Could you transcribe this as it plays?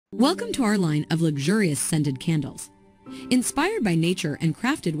Welcome to our line of luxurious scented candles. Inspired by nature and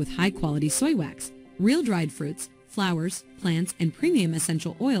crafted with high-quality soy wax, real dried fruits, flowers, plants, and premium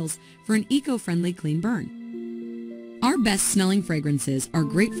essential oils for an eco-friendly clean burn. Our best-smelling fragrances are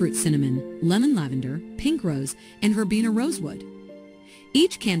grapefruit cinnamon, lemon lavender, pink rose, and verbena rosewood.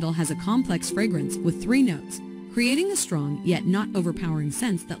 Each candle has a complex fragrance with 3 notes, creating a strong yet not overpowering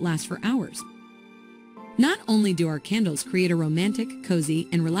scent that lasts for hours. Not only do our candles create a romantic, cozy,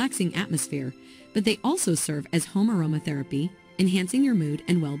 and relaxing atmosphere, but they also serve as home aromatherapy, enhancing your mood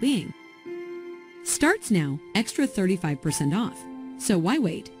and well-being. Starts now, extra 35% off. So why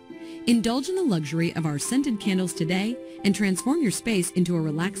wait? Indulge in the luxury of our scented candles today and transform your space into a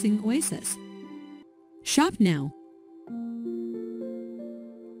relaxing oasis. Shop now